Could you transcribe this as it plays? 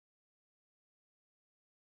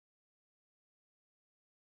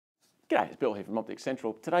G'day, it's Bill here from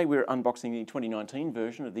OpticsCentral. Today we're unboxing the 2019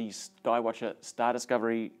 version of the Skywatcher Star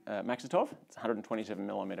Discovery Maksutov. It's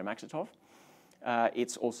 127mm Maksutov.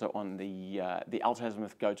 It's also on the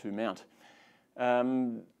alt-azimuth go-to mount.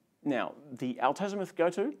 Now, the alt-azimuth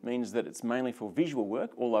go-to means that it's mainly for visual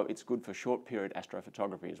work, although it's good for short-period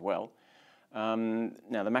astrophotography as well. Now,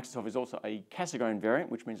 the Maksutov is also a Cassegrain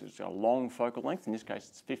variant, which means it's got a long focal length. In this case,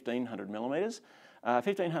 it's 1500mm.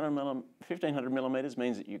 1500mm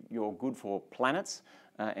means that you're good for planets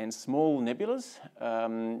and small nebulas.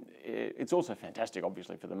 It's also fantastic,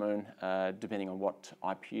 obviously, for the moon, depending on what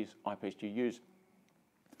eyepiece you use.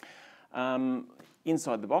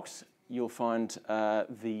 Inside the box, you'll find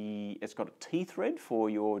it's got a T-thread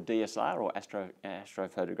for your DSLR or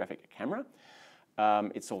astrophotographic camera.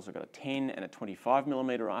 It's also got a 10 and a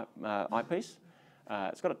 25mm eyepiece.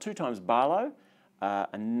 It's got a 2x Barlow, a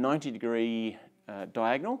 90-degree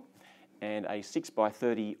diagonal, and a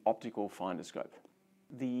 6x30 optical finderscope.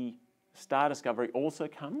 The Star Discovery also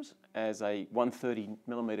comes as a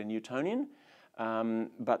 130mm Newtonian,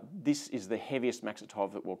 but this is the heaviest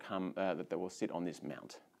Maksutov that will come that will sit on this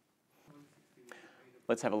mount.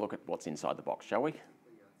 Let's have a look at what's inside the box, shall we?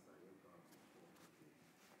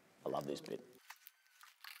 I love this bit.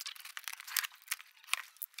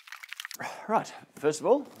 Right, first of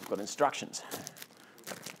all, we've got instructions.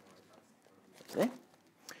 There.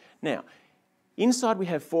 Now, inside we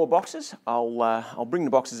have 4 boxes. I'll bring the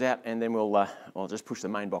boxes out and then I'll just push the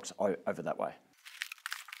main box over that way.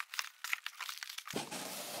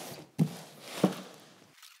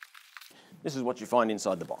 This is what you find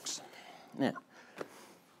inside the box. Now,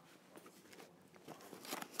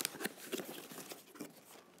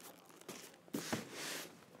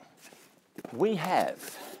 we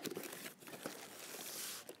have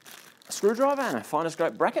a screwdriver and a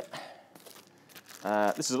finderscope bracket.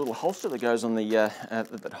 This is a little holster that goes on the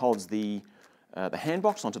that holds the hand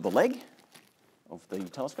box onto the leg of the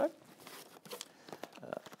telescope.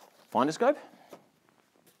 Finderscope,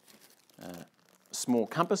 small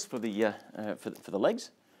compass for the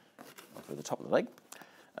legs, for the top of the leg.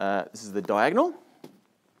 This is the diagonal.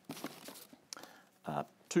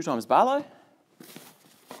 2x Barlow,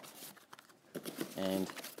 and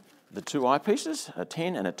the 2 eyepieces, a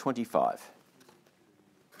 10 and a 25.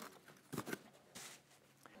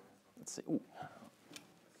 Let's see. Ooh.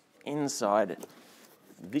 Inside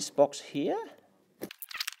this box here,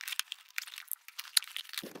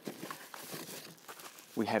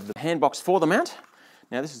 we have the hand box for the mount.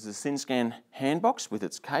 Now this is the Synscan hand box with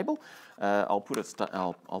its cable. I'll put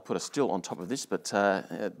a still on top of this, but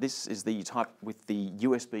this is the type with the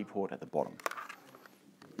USB port at the bottom.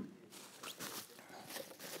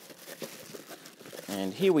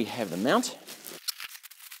 And here we have the mount.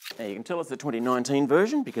 Now you can tell it's the 2019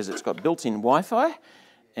 version because it's got built-in Wi-Fi,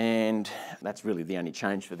 and that's really the only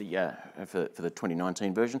change for the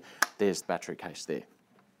 2019 version. There's the battery case there.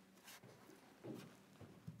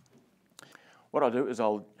 What I'll do is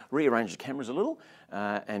I'll rearrange the cameras a little,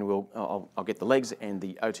 and I'll get the legs and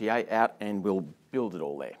the OTA out, and we'll build it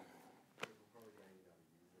all there.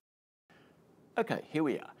 Okay, here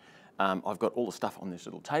we are. I've got all the stuff on this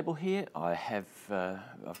little table here. I've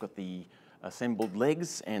got the assembled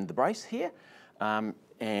legs and the brace here,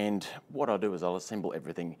 and what I'll do is I'll assemble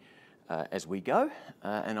everything as we go,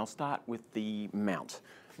 and I'll start with the mount.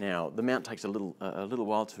 Now the mount takes a little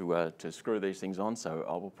while to screw these things on, so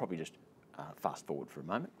I will probably just fast forward for a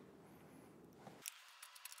moment.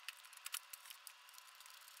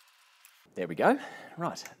 There we go.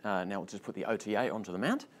 Right, now we'll just put the OTA onto the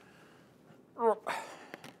mount.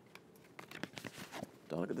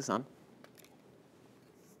 Don't look at the sun.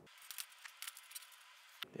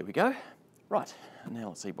 There we go. Right, now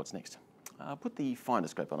let's see what's next. I'll put the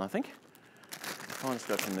finderscope on, I think. The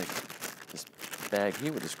finderscope in this bag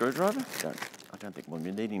here with the screwdriver. I don't think we'll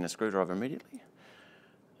be needing a screwdriver immediately.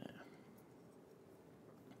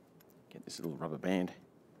 Get this little rubber band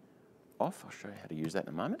off. I'll show you how to use that in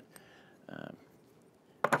a moment.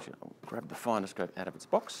 Actually, I'll grab the finderscope out of its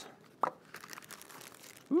box.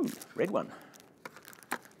 Ooh, red one.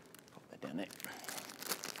 Pop that down there.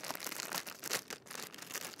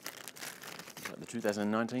 The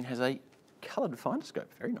 2019 has a coloured finderscope,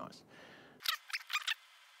 very nice.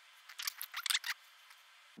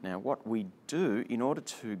 Now what we do in order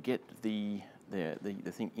to get the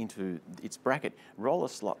thing into its bracket, roll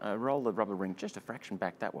the rubber ring just a fraction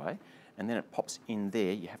back that way, and then it pops in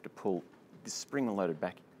there. You have to pull this spring-loaded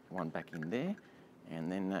one back in there,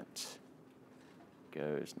 and then that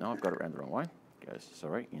goes, no, I've got it around the wrong way. Goes,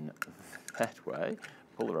 sorry, in that way.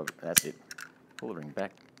 Pull the rubber, that's it. Pull the ring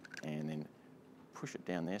back, and then push it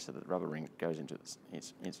down there so that the rubber ring goes into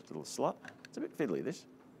its little slot. It's a bit fiddly, this.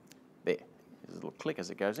 There, there's a little click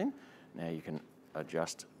as it goes in. Now you can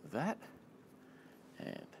adjust that,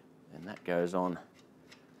 and then that goes on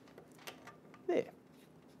there.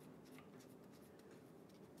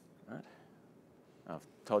 Right. I've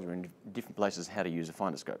told you in different places how to use a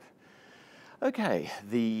finderscope. Okay,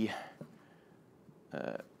 the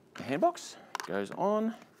handbox goes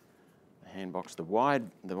on. The handbox, the wide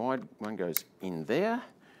one goes in there,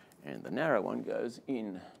 and the narrow one goes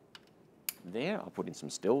in there. I'll put in some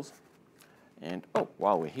stills. And oh,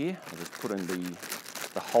 while we're here, I'll just put in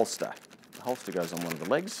the holster. The holster goes on one of the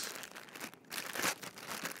legs.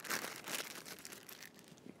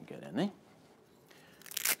 You can go down there.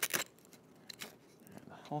 And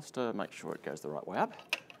the holster, make sure it goes the right way up.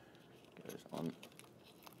 Goes on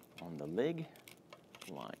the leg,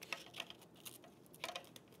 like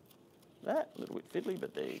that. A little bit fiddly,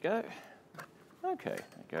 but there you go. Okay,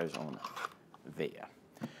 it goes on there.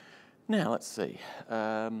 Now let's see.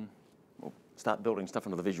 We'll start building stuff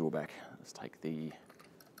into the visual back. Let's take the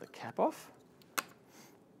cap off.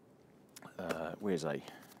 Where's a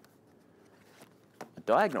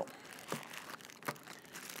diagonal?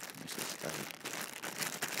 This is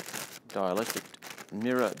a dielectric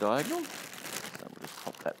mirror diagonal. So we'll just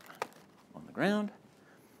pop that on the ground.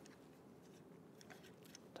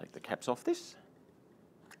 Take the caps off this.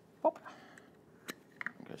 Pop.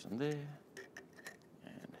 It goes in there.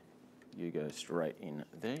 And you go straight in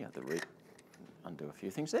there. You have to undo a few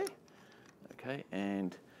things there. Okay,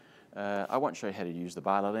 and I won't show you how to use the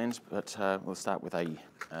Barlow lens, but we'll start with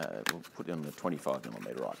we'll put it on the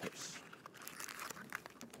 25mm eyepiece.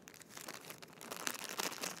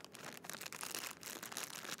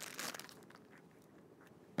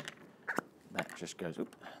 That just goes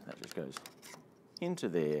into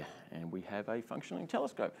there, and we have a functioning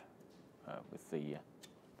telescope with the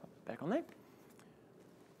back on there.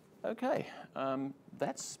 Okay,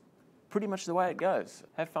 that's pretty much the way it goes.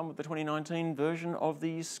 Have fun with the 2019 version of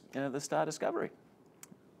the Star Discovery.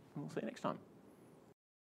 We'll see you next time.